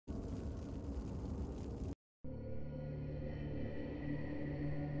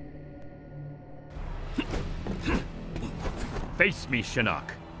Face me,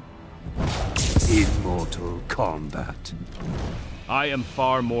 Shinnok. Immortal combat. I am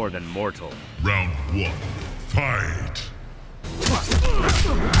far more than mortal. Round 1. Fight!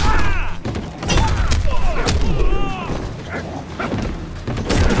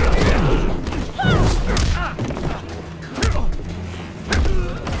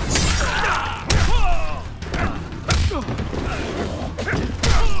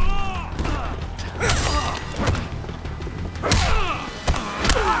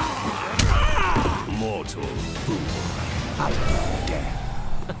 Mortal fool.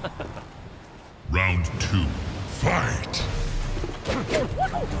 Death. Round 2. Fight!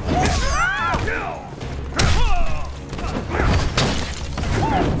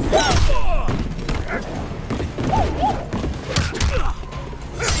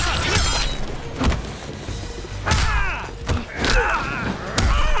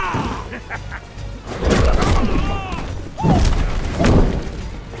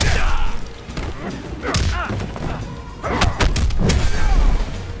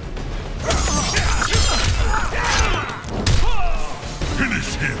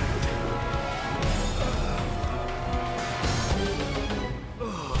 Finish him!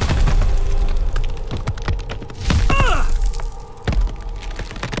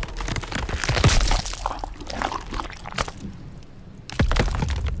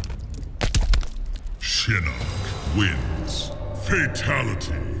 Shinnok wins.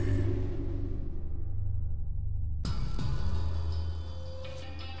 Fatality.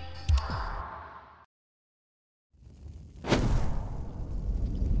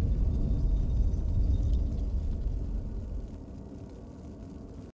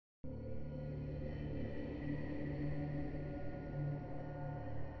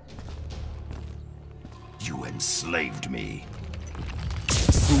 You enslaved me.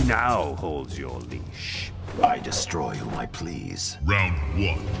 Who now holds your leash? I destroy whom I please. Round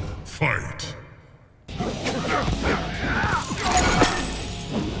 1. Fight!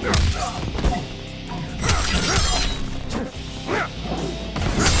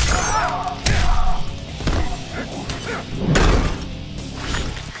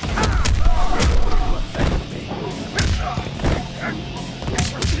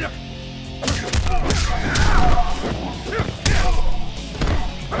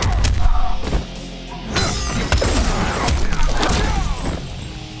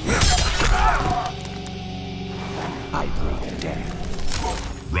 I bring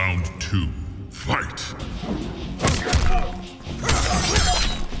death. Round 2. Fight!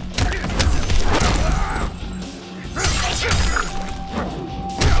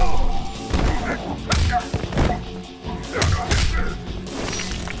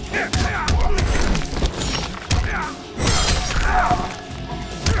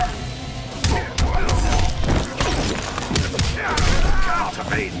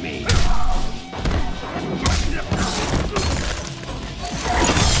 Cultivate me.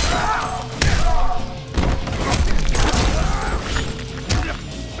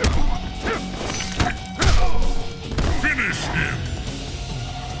 Finish him!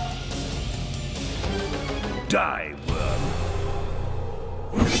 Die, worm.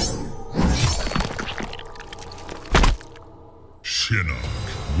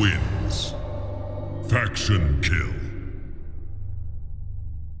 Shinnok wins. Faction kill.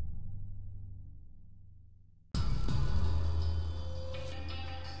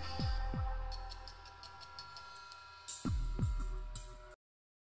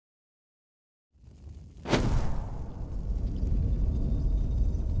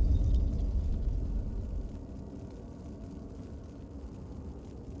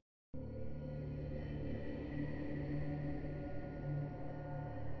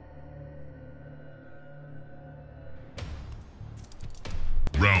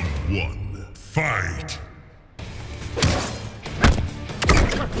 Round 1. Fight!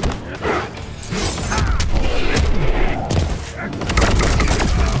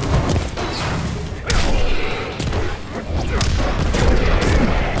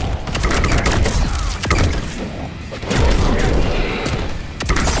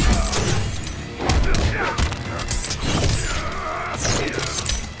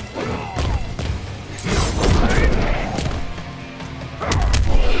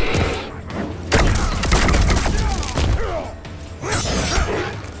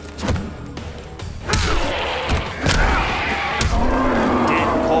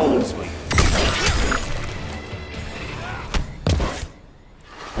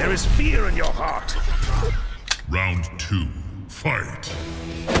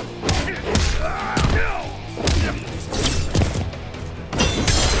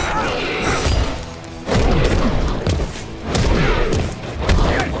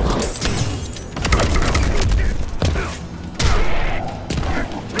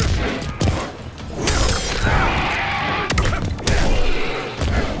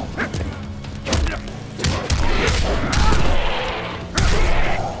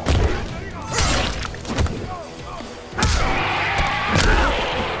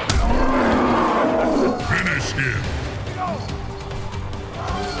 him.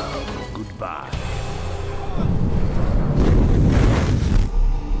 Goodbye.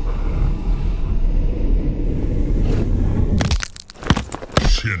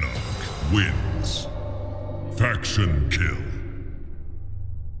 Shinnok wins. Faction kill.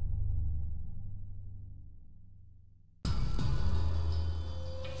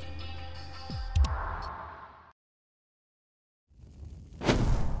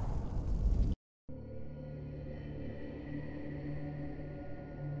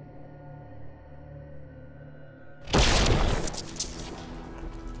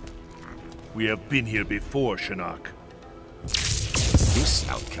 We have been here before, Shinnok. This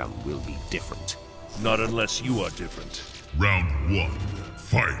outcome will be different. Not unless you are different. Round 1.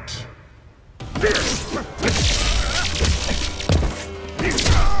 Fight.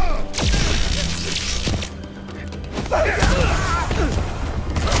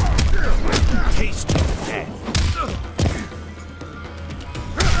 Taste of death.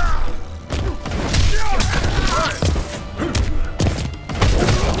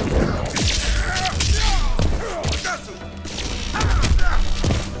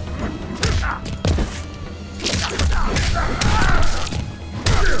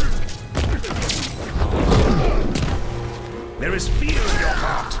 There is fear in your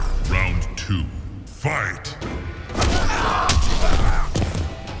heart. Round 2. Fight.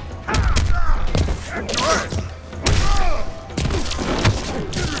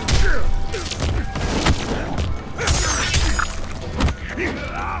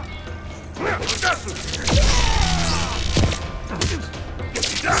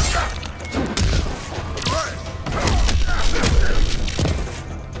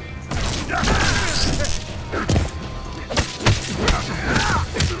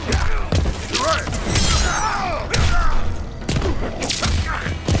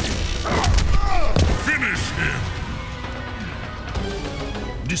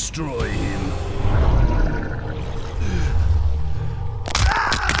 Destroy him.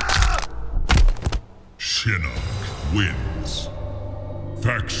 Shinnok wins.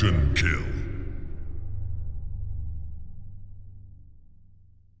 Faction kill.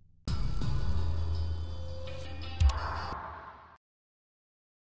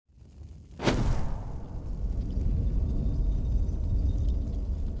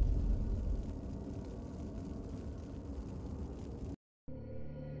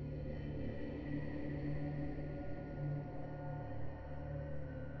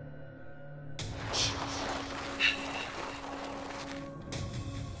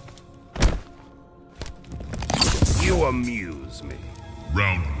 You amuse me.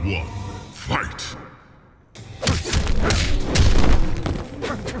 Round 1. Fight.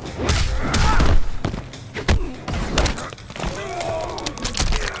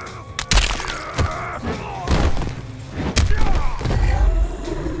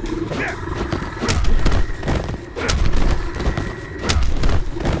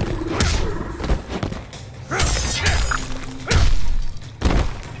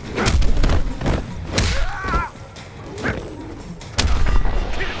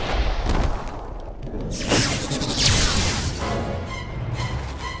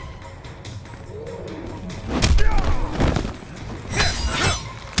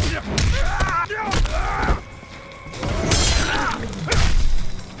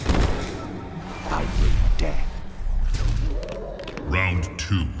 Round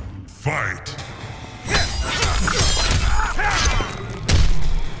 2. Fight!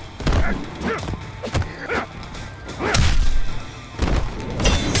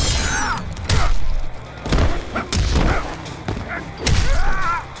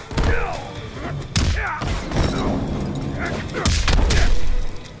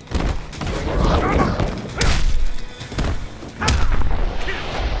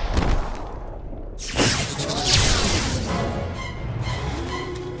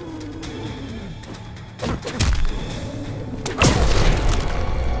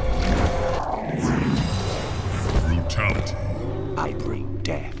 Brutality. I bring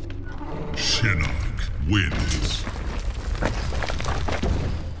death. Shinnok wins.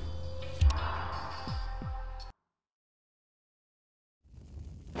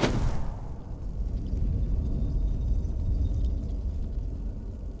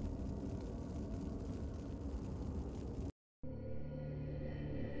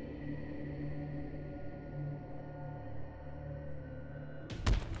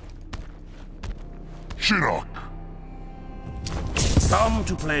 Shinnok! Come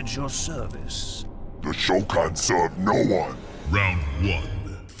to pledge your service. The Shokan serve no one. Round 1.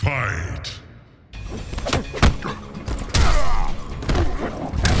 Fight!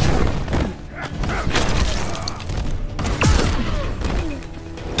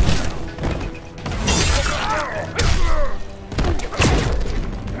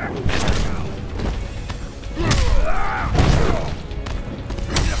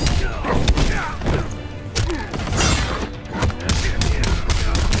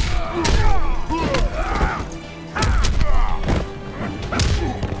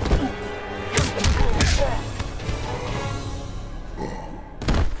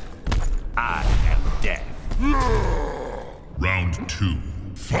 I am death. Round 2.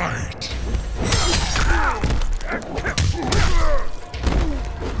 Fight!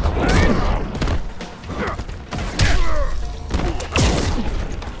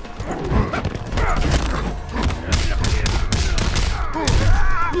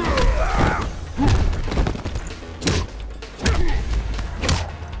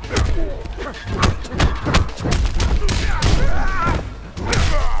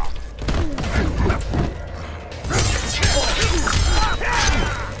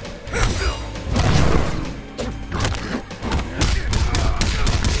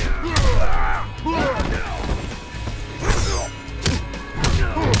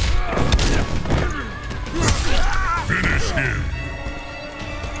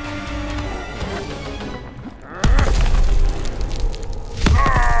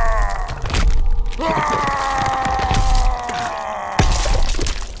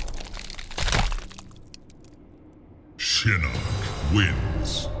 Shinnok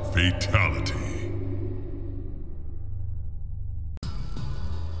wins. Fatality.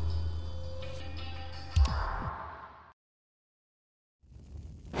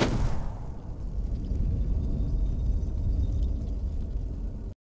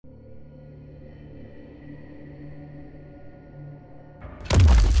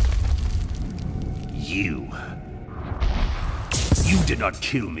 You did not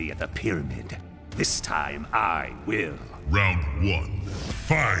kill me at the pyramid. This time I will. Round 1.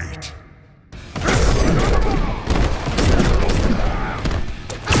 Fight!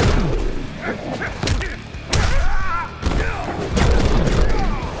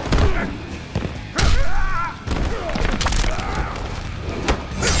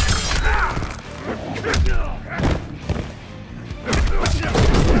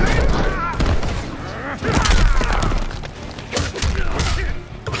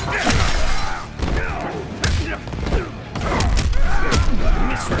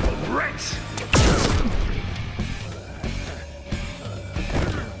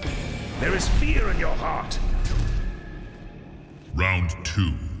 There is fear in your heart. Round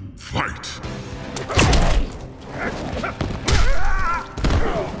 2. Fight!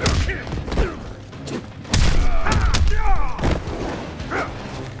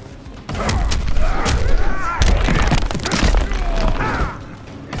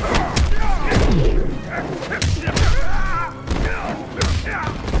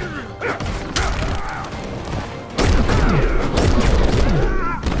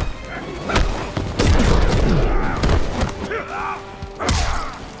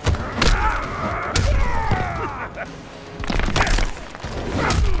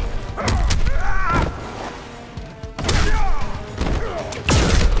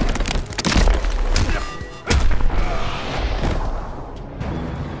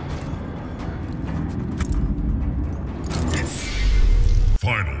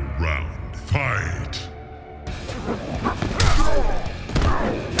 Final